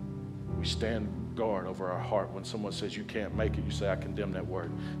 We stand guard over our heart. When someone says you can't make it, you say, I condemn that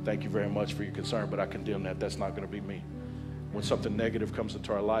word. Thank you very much for your concern, but I condemn that. That's not going to be me. When something negative comes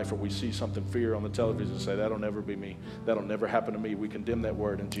into our life, or we see something fear on the television and say, that'll never be me, that'll never happen to me, we condemn that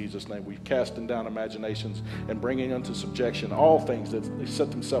word in Jesus' name. We casting down imaginations and bringing unto subjection all things that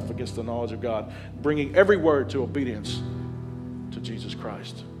set themselves against the knowledge of God, bringing every word to obedience to Jesus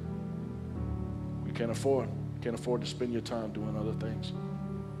Christ. You can't afford to spend your time doing other things.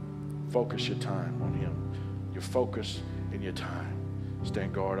 Focus your time on Him. Your focus and your time.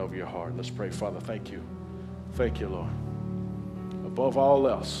 Stand guard over your heart. Let's pray. Father, thank you. Thank you, Lord. Above all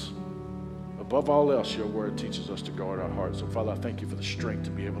else, your word teaches us to guard our hearts. So, Father, I thank you for the strength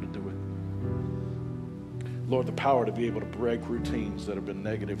to be able to do it. Lord, the power to be able to break routines that have been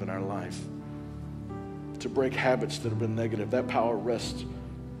negative in our life, to break habits that have been negative. That power rests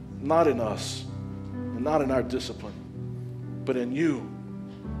not in us and not in our discipline, but in you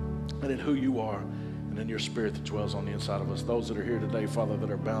and in who you are and in your spirit that dwells on the inside of us. Those that are here today, Father,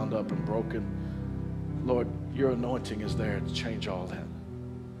 that are bound up and broken, Lord, your anointing is there to change all that.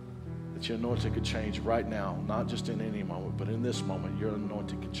 That your anointing could change right now, not just in any moment, but in this moment, your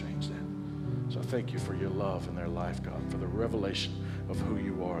anointing can change that. So I thank you for your love in their life, God, for the revelation of who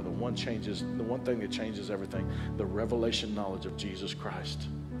you are. The one thing that changes everything, the revelation knowledge of Jesus Christ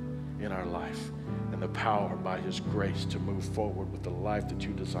in our life, and the power by His grace to move forward with the life that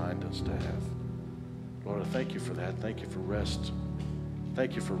you designed us to have. Lord, I thank you for that. Thank you for rest.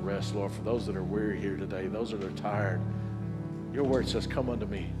 Thank you for rest, Lord, for those that are weary here today, those that are tired. Your word says, come unto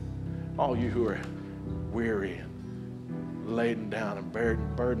me, all you who are weary and laden down and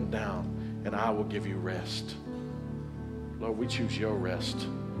burdened down, and I will give you rest. Lord, we choose your rest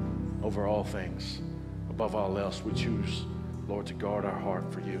over all things. Above all else, we choose, Lord, to guard our heart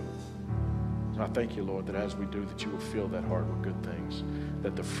for you. And I thank you, Lord, that as we do, that you will fill that heart with good things,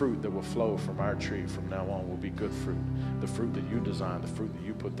 that the fruit that will flow from our tree from now on will be good fruit, the fruit that you designed, the fruit that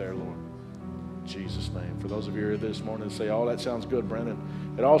you put there, Lord. In Jesus' name. For those of you here this morning that say, oh, that sounds good, Brandon.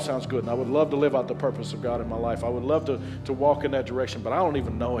 It all sounds good, and I would love to live out the purpose of God in my life. I would love to walk in that direction, but I don't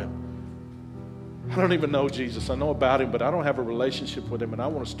even know Him. I don't even know Jesus. I know about Him, but I don't have a relationship with Him, and I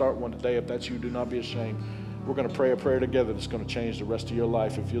want to start one today. If that's you, do not be ashamed. We're going to pray a prayer together that's going to change the rest of your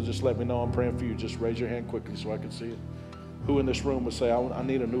life. If you'll just let me know I'm praying for you, just raise your hand quickly so I can see it. Who in this room would say, I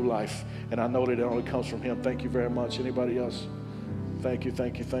need a new life, and I know that it only comes from Him? Thank you very much. Anybody else? Thank you,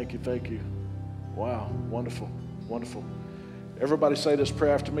 thank you, thank you, thank you. Wow, wonderful, wonderful. Everybody say this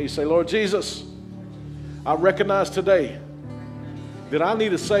prayer after me. Say, Lord Jesus, I recognize today that I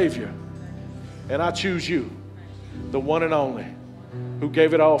need a Savior, and I choose you, the one and only, who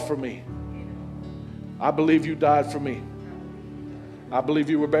gave it all for me. I believe you died for me. I believe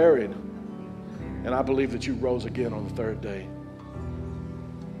you were buried. And I believe that you rose again on the third day.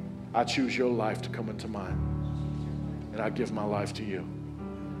 I choose your life to come into mine. And I give my life to you.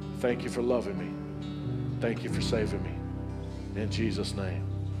 Thank you for loving me. Thank you for saving me. In Jesus' name.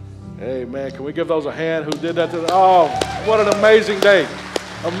 Amen. Can we give those a hand who did that today? Oh, what an amazing day.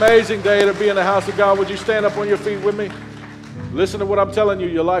 Amazing day to be in the house of God. Would you stand up on your feet with me? Listen to what I'm telling you.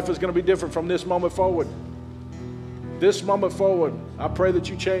 Your life is going to be different from this moment forward. This moment forward, I pray that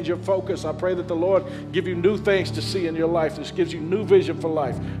you change your focus. I pray that the Lord give you new things to see in your life. This gives you new vision for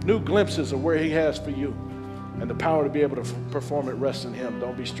life, new glimpses of where He has for you. And the power to be able to perform it rests in Him.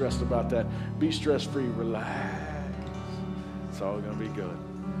 Don't be stressed about that. Be stress-free. Relax. It's all going to be good.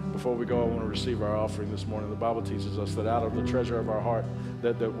 Before we go, I want to receive our offering this morning. The Bible teaches us that out of the treasure of our heart,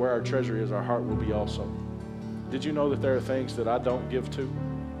 that where our treasure is, our heart will be also. Did you know that there are things that I don't give to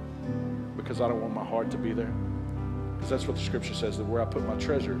because I don't want my heart to be there? Because that's what the scripture says, that where I put my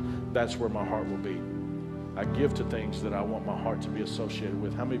treasure, that's where my heart will be. I give to things that I want my heart to be associated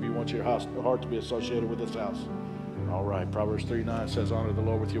with. How many of you want your heart to be associated with this house? All right. Proverbs 3:9 says, honor the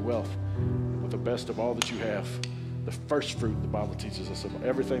Lord with your wealth, with the best of all that you have. The first fruit, the Bible teaches us, of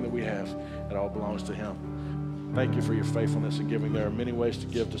everything that we have, it all belongs to Him. Thank you for your faithfulness in giving. There are many ways to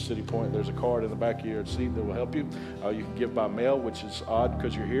give to City Point. There's a card in the back of your seat that will help you. You can give by mail, which is odd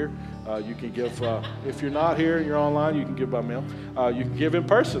because you're here. You can give, if you're not here and you're online, you can give by mail. You can give in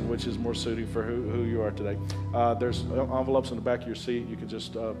person, which is more suiting for who you are today. There's envelopes in the back of your seat. You can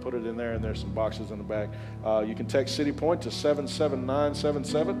just put it in there, and there's some boxes in the back. You can text City Point to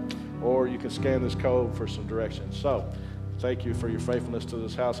 77977, or you can scan this code for some directions. So, thank you for your faithfulness to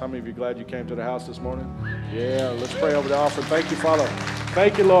this house. How many of you glad you came to the house this morning? Yeah, let's pray over the offering. Thank you, Father.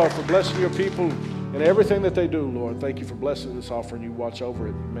 Thank you, Lord, for blessing your people and everything that they do, Lord. Thank you for blessing this offering. You watch over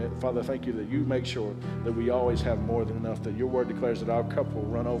it. Father, thank you that you make sure that we always have more than enough, that your word declares that our cup will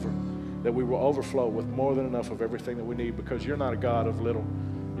run over, that we will overflow with more than enough of everything that we need, because you're not a God of little.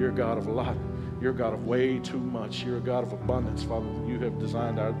 You're a God of a lot. You're a God of way too much. You're a God of abundance, Father. You have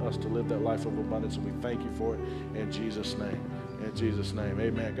designed us to live that life of abundance, and we thank you for it in Jesus' name. In Jesus' name,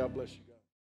 amen. God bless you.